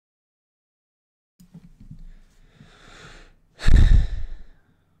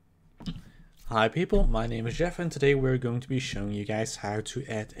Hi people, my name is Jeff and today we're going to be showing you guys how to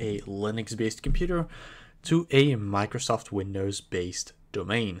add a Linux based computer to a Microsoft Windows based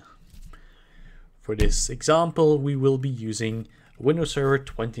domain. For this example we will be using Windows Server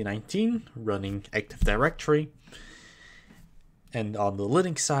 2019 running Active Directory, and on the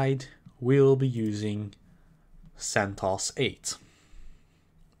Linux side we will be using Centos 8.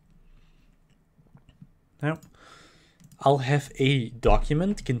 Now I'll have a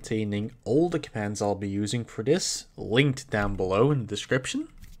document containing all the commands I'll be using for this linked down below in the description.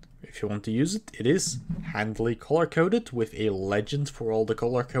 If you want to use it, it is handily color-coded with a legend for all the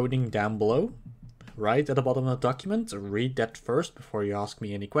color coding down below. Right at the bottom of the document, read that first before you ask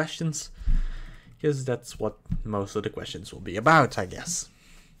me any questions, because that's what most of the questions will be about, I guess.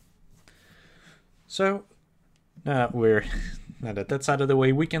 So, now that that's out of the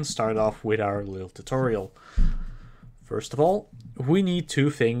way, we can start off with our little tutorial. First of all, we need two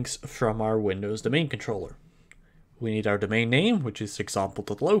things from our Windows domain controller. We need our domain name, which is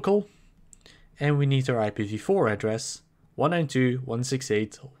example.local, and we need our IPv4 address,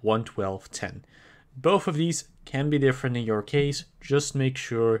 192.168.112.10. Both of these can be different in your case, just make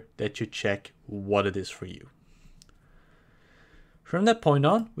sure that you check what it is for you. From that point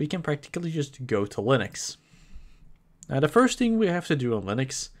on, we can practically just go to Linux. Now the first thing we have to do on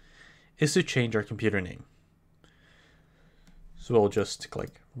Linux is to change our computer name. So we'll just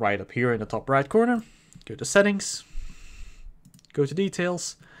click right up here in the top right corner, go to settings, go to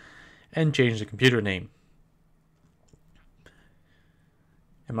details, and change the computer name.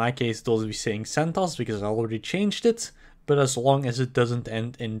 In my case, it'll be saying Centos because I already changed it, but as long as it doesn't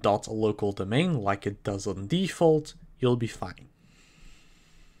end in .local domain like it does on default, you'll be fine.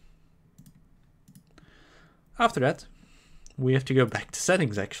 After that, we have to go back to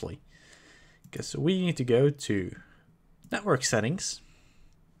settings actually, because we need to go to Network settings,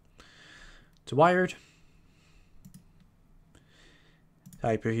 to wired,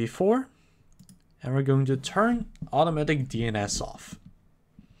 IPv4, and we're going to turn automatic DNS off.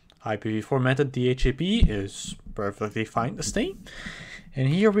 IPv4 method DHCP is perfectly fine to stay, and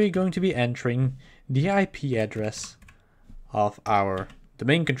here we're going to be entering the IP address of our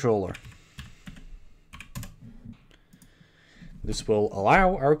domain controller. This will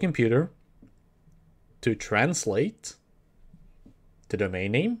allow our computer to translate the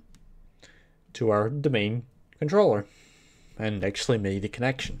domain name to our domain controller and actually make the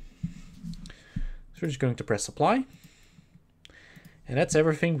connection. So we're just going to press apply, and that's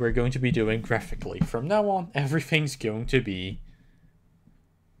everything we're going to be doing graphically. From now on, everything's going to be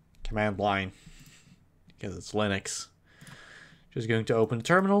command line because it's Linux. Just going to open the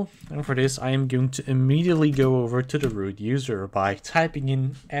terminal, and for this I am going to immediately go over to the root user by typing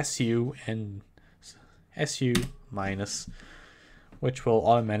in su and su minus, which will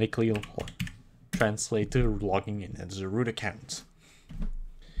automatically translate to logging in as a root account.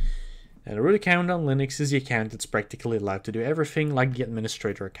 And the root account on Linux is the account that's practically allowed to do everything like the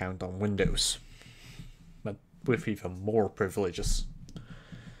administrator account on Windows, but with even more privileges.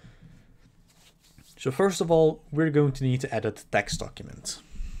 So first of all, we're going to need to edit the text document.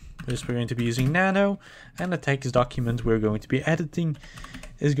 This we're going to be using Nano, and the text document we're going to be editing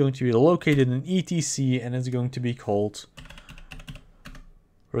is going to be located in etc, and it's going to be called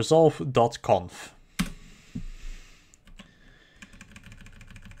resolve.conf.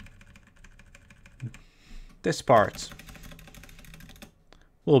 This part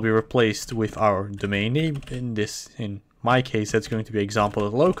will be replaced with our domain name. In my case, that's going to be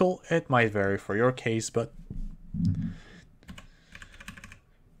example.local. It might vary for your case, but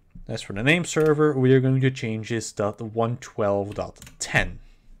as for the name server, we are going to change this to 112.10,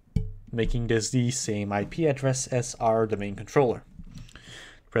 making this the same IP address as our domain controller.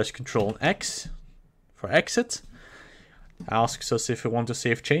 Press Ctrl and X for exit. Asks us if we want to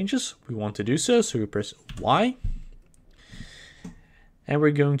save changes. We want to do so, so we press Y. And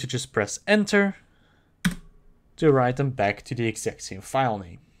we're going to just press Enter to write them back to the exact same file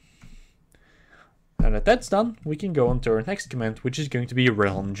name. Now that that's done, we can go on to our next command, which is going to be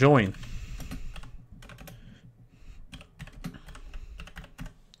realm join.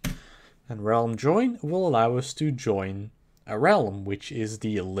 And realm join will allow us to join a realm, which is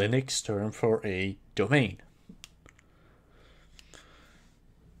the Linux term for a domain.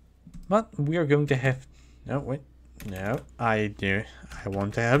 But we are going to have, I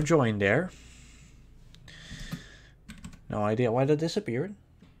want to have join there. No idea why that disappeared.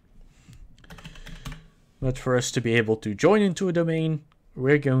 But for us to be able to join into a domain,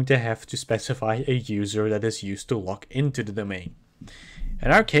 we're going to have to specify a user that is used to log into the domain.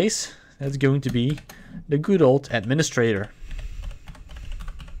 In our case, that's going to be the good old administrator.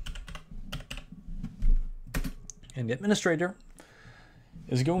 And the administrator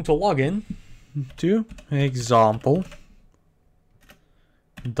is going to log in to example.local.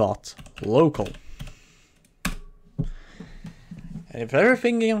 And if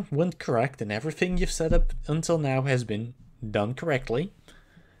everything went correct and everything you've set up until now has been done correctly,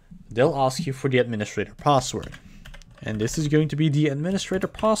 they'll ask you for the administrator password. And this is going to be the administrator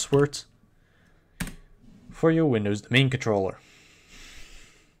password for your Windows domain controller.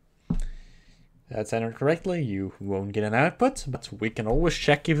 That's entered correctly, you won't get an output, but we can always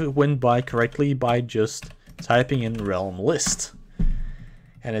check if it went by correctly by just typing in realm list.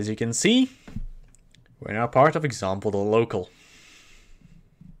 And as you can see, we're now part of example.local.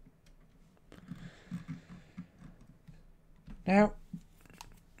 Now,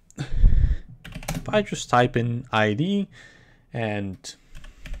 if I just type in ID and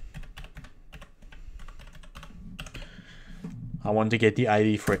I want to get the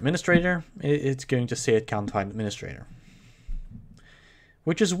ID for administrator, it's going to say it can't find administrator.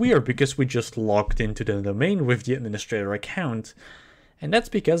 Which is weird because we just logged into the domain with the administrator account. And that's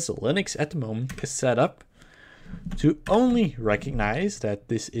because Linux at the moment is set up to only recognize that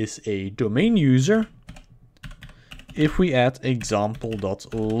this is a domain user if we add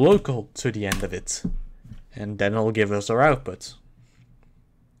example.local to the end of it. And then it'll give us our output.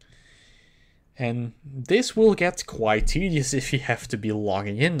 And this will get quite tedious if you have to be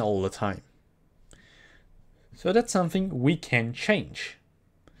logging in all the time. So that's something we can change.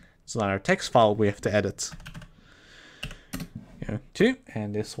 It's not our text file we have to edit. Go to,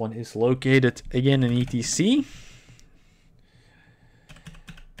 and this one is located again in etc.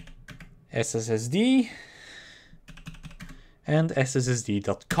 SSSD and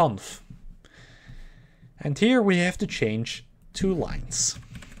sssd.conf. And here we have to change 2 lines.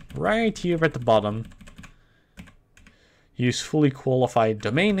 Right here at the bottom, use fully qualified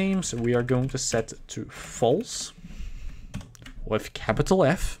domain names. We are going to set to false with capital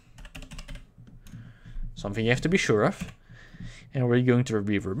F, something you have to be sure of. And we're going to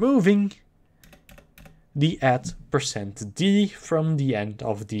be removing the @%d from the end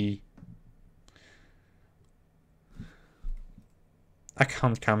of the, I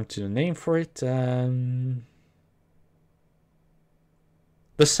can't come to the name for it,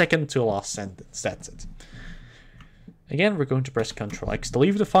 the second to last sentence, that's it. Again, we're going to press Ctrl X to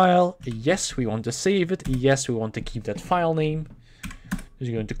leave the file. Yes, we want to save it. Yes, we want to keep that file name.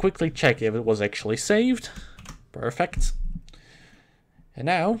 Just going to quickly check if it was actually saved. Perfect. And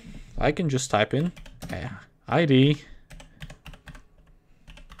now I can just type in ID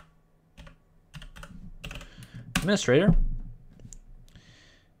administrator.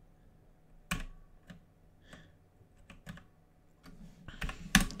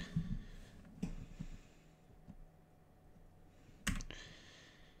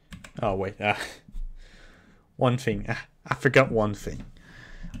 Oh wait, one thing, I forgot one thing.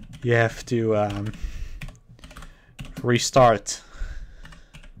 You have to restart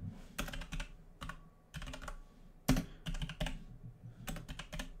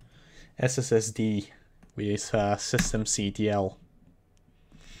SSSD with systemctl.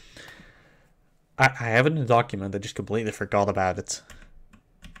 I have it in the document, I just completely forgot about it.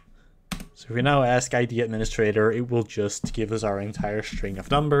 So if we now ask ID administrator, it will just give us our entire string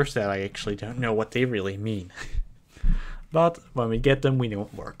of numbers that I actually don't know what they really mean. But when we get them, we know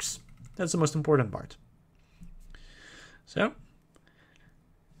it works. That's the most important part. So,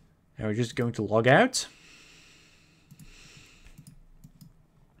 now we're just going to log out.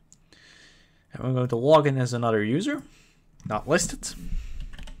 And we're going to log in as another user, not listed.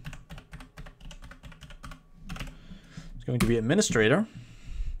 It's going to be administrator.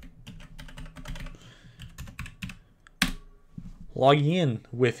 Logging in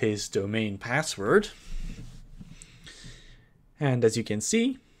with his domain password. And as you can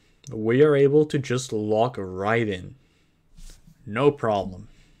see, we are able to just log right in. No problem.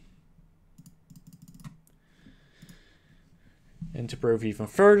 And to prove even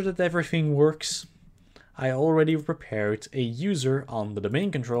further that everything works, I already prepared a user on the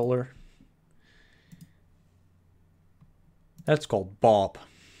domain controller. That's called Bob.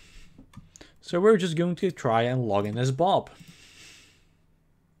 So we're just going to try and log in as Bob.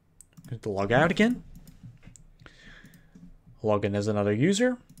 Going to log out again. Log in as another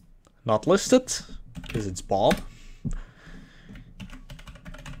user. Not listed, because it's Bob.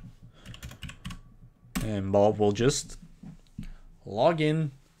 And Bob will just log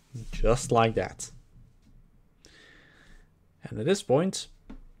in just like that. And at this point,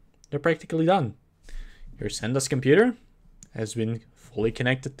 they're practically done. Your Centos computer has been fully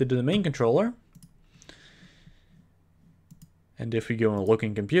connected to the domain controller. And if we go and look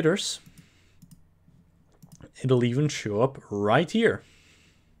in computers, it'll even show up right here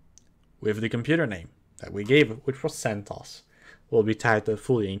with the computer name that we gave it, which was Centos. Will be typed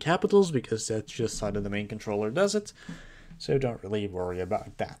fully in capitals because that's just how the domain controller does it. So don't really worry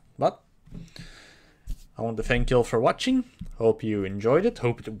about that. But I want to thank you all for watching. Hope you enjoyed it.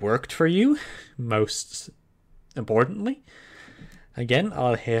 Hope it worked for you, most importantly. Again,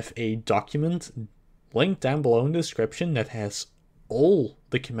 I'll have a document linked down below in the description that has all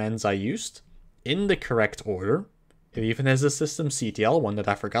the commands I used in the correct order. It even has a systemctl, one that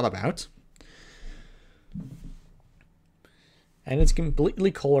I forgot about. And it's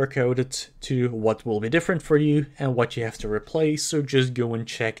completely color-coded to what will be different for you and what you have to replace, so just go and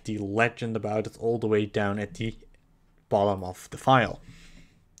check the legend about it all the way down at the bottom of the file.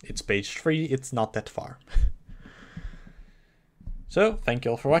 It's page 3, it's not that far. So, thank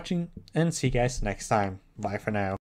you all for watching, and see you guys next time. Bye for now.